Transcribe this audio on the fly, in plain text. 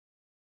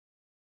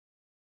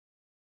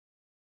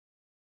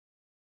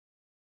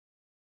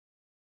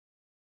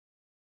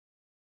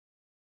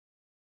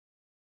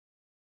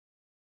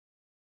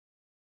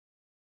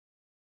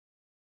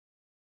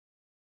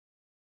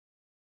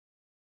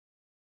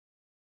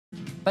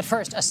But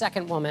first, a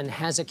second woman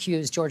has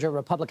accused Georgia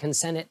Republican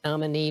Senate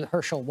nominee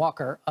Herschel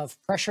Walker of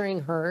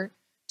pressuring her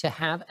to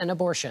have an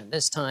abortion,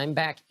 this time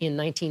back in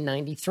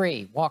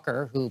 1993.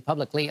 Walker, who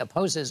publicly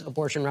opposes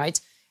abortion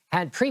rights,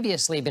 had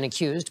previously been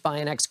accused by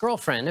an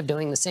ex-girlfriend of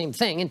doing the same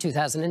thing in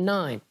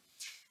 2009.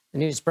 The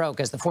news broke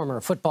as the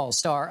former football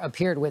star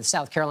appeared with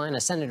South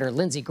Carolina Senator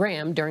Lindsey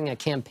Graham during a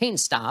campaign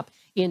stop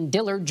in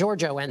Dillard,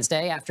 Georgia,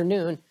 Wednesday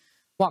afternoon.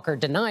 Walker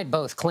denied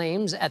both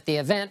claims at the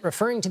event,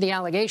 referring to the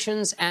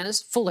allegations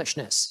as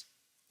foolishness.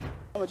 I'm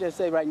going to just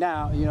say right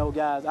now, you know,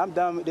 guys, I'm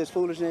done with this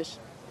foolishness.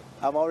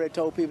 I've already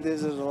told people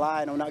this is a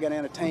lie, and I'm not going to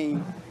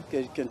entertain,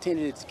 because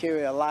continue to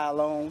carry a lie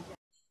alone.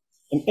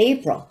 In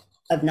April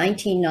of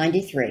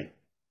 1993,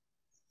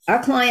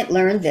 our client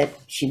learned that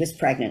she was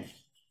pregnant.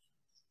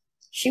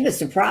 She was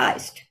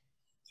surprised.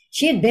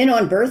 She had been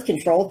on birth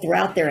control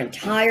throughout their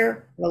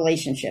entire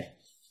relationship.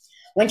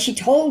 When she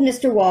told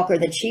Mr. Walker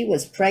that she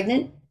was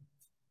pregnant,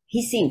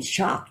 he seemed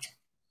shocked.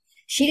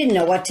 She didn't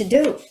know what to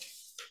do.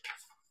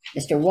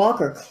 Mr.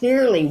 Walker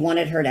clearly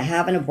wanted her to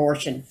have an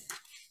abortion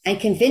and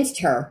convinced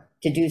her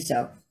to do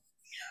so.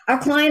 Our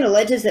client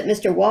alleges that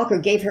Mr. Walker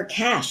gave her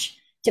cash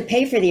to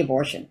pay for the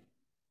abortion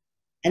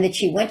and that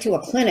she went to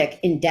a clinic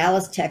in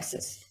Dallas,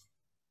 Texas.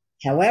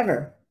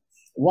 However,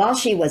 while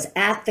she was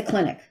at the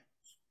clinic,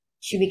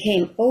 she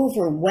became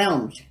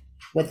overwhelmed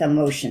with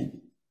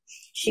emotion.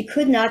 She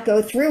could not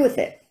go through with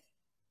it,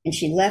 and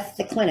she left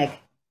the clinic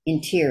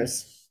in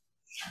tears.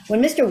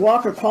 When Mr.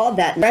 Walker called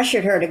that and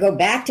pressured her to go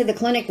back to the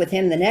clinic with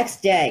him the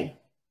next day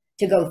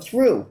to go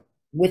through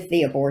with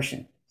the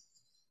abortion.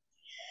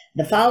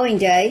 The following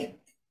day,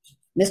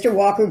 Mr.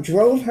 Walker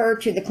drove her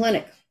to the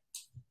clinic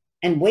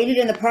and waited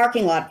in the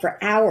parking lot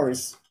for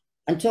hours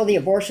until the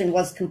abortion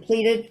was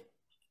completed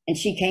and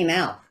she came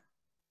out.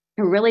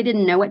 I really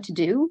didn't know what to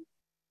do.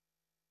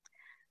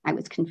 I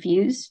was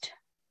confused,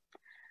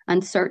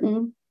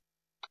 uncertain,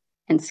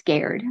 and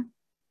scared.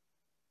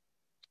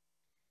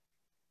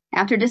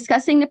 After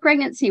discussing the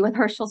pregnancy with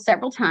Herschel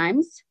several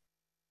times,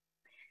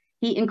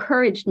 he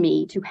encouraged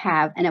me to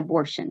have an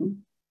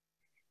abortion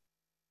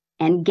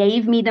and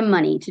gave me the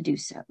money to do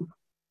so.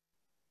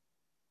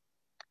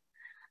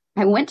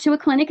 I went to a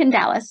clinic in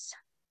Dallas,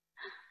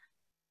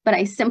 but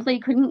I simply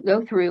couldn't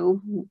go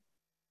through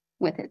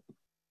with it.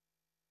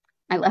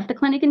 I left the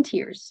clinic in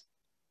tears.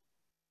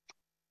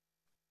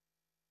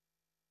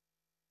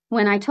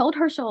 When I told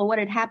Herschel what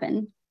had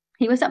happened,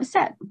 he was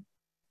upset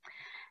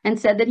and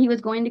said that he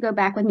was going to go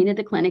back with me to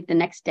the clinic the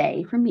next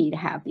day for me to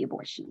have the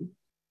abortion.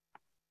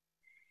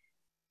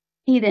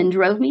 He then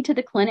drove me to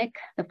the clinic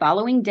the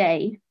following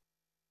day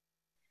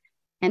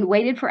and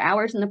waited for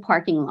hours in the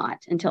parking lot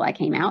until I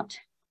came out.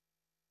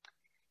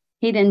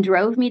 He then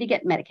drove me to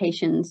get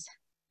medications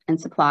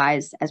and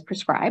supplies as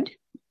prescribed,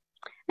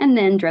 and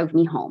then drove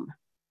me home.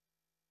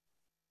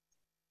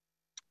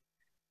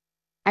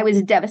 I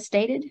was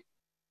devastated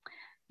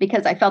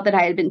because I felt that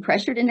I had been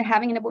pressured into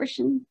having an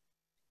abortion.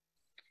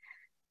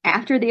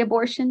 After the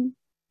abortion,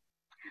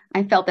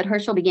 I felt that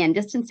Herschel began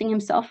distancing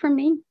himself from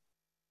me.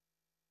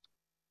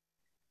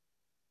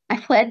 I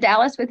fled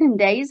Dallas within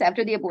days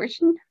after the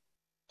abortion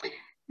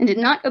and did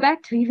not go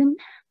back to even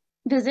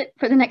visit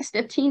for the next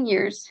 15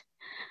 years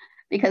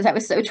because I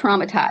was so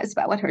traumatized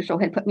by what Herschel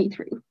had put me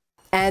through.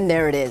 And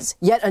there it is.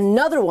 Yet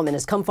another woman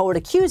has come forward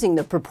accusing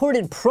the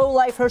purported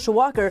pro-life Herschel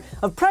Walker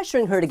of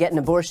pressuring her to get an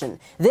abortion.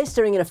 This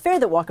during an affair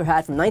that Walker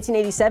had from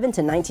 1987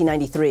 to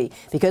 1993.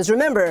 Because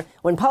remember,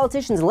 when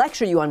politicians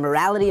lecture you on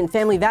morality and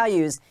family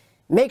values,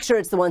 make sure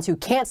it's the ones who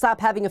can't stop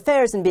having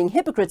affairs and being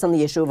hypocrites on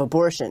the issue of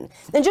abortion.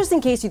 And just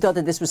in case you thought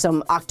that this was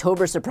some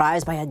October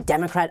surprise by a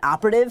Democrat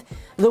operative,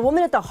 the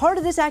woman at the heart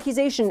of this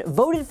accusation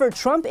voted for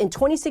Trump in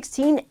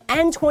 2016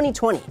 and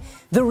 2020.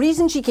 The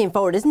reason she came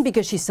forward isn't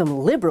because she's some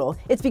liberal,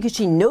 it's because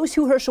she knows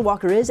who Herschel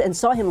Walker is and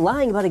saw him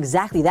lying about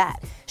exactly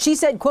that. She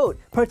said, quote,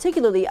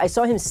 "Particularly, I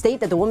saw him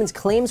state that the woman's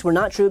claims were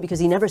not true because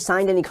he never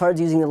signed any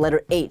cards using the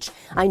letter H.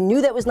 I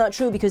knew that was not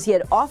true because he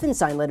had often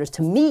signed letters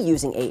to me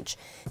using H.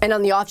 And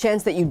on the off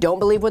chance that you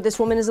don't believe what this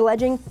woman is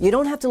alleging, you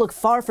don't have to look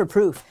far for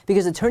proof,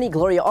 because attorney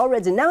Gloria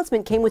Allred's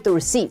announcement came with the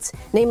receipts,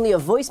 namely a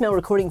voicemail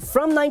recording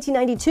from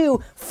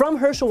 1992 from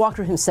Herschel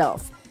Walker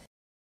himself."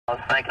 I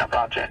was thinking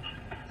about you.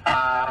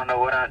 I don't know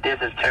what this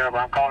is terrible.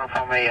 I'm calling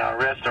from a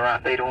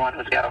restaurant. They're the one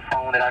who's got a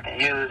phone that I can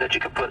use that you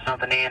can put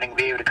something in and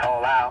be able to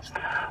call out.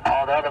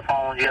 All the other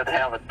phones, you have to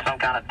have some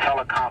kind of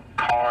telecom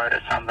card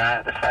or something. I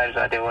have the slightest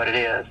idea what it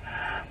is.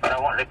 But I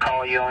wanted to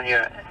call you on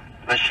your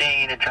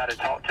machine and try to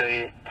talk to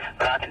you.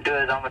 What I can do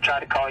is I'm going to try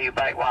to call you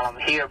back while I'm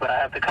here, but I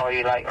have to call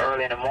you like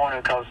early in the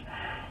morning because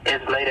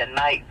it's late at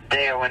night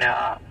there when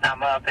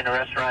I'm up and the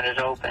restaurant is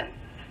open.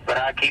 But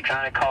I keep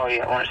trying to call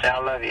you. I want to say I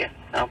love you.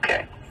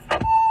 Okay.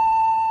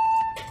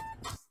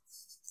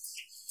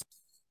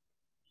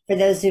 For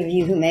those of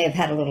you who may have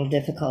had a little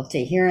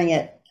difficulty hearing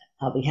it,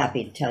 I'll be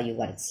happy to tell you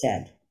what it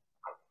said.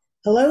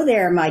 "Hello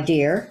there, my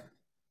dear.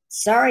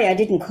 Sorry I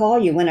didn't call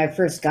you when I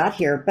first got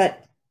here,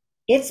 but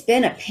it's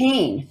been a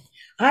pain.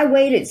 I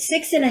waited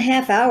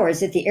 6.5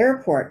 hours at the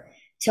airport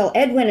till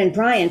Edwin and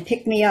Brian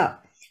picked me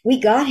up. We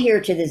got here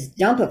to this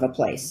dump of a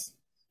place.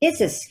 It's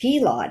a ski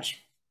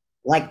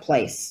lodge-like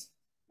place.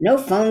 No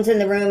phones in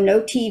the room,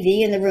 no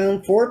TV in the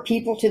room, 4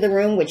 people to the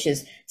room, which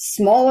is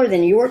smaller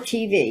than your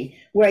TV,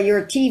 where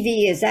your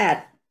TV is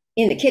at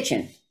in the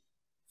kitchen,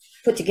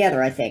 put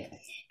together, I think.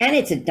 And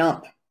it's a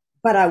dump.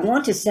 But I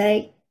want to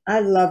say, I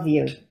love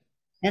you.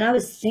 And I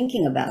was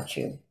thinking about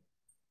you.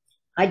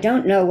 I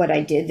don't know what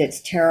I did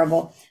that's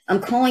terrible.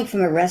 I'm calling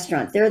from a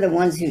restaurant. They're the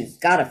ones who's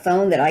got a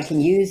phone that I can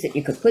use that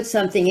you could put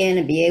something in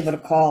and be able to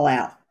call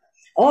out.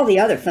 All the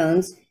other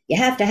phones, you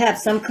have to have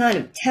some kind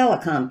of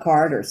telecom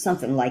card or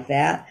something like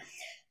that.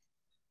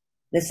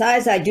 The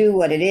size I do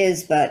what it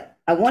is, but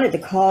I wanted to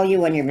call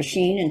you on your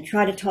machine and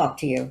try to talk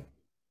to you.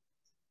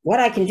 What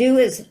I can do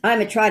is I'm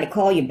going to try to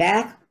call you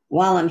back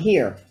while I'm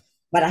here.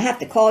 But I have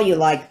to call you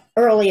like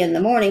early in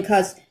the morning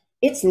because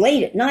it's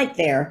late at night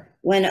there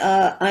when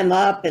I'm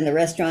up and the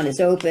restaurant is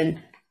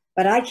open.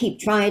 But I keep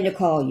trying to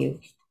call you.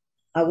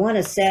 I want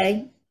to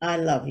say I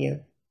love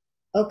you.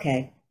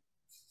 Okay.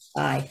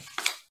 Bye.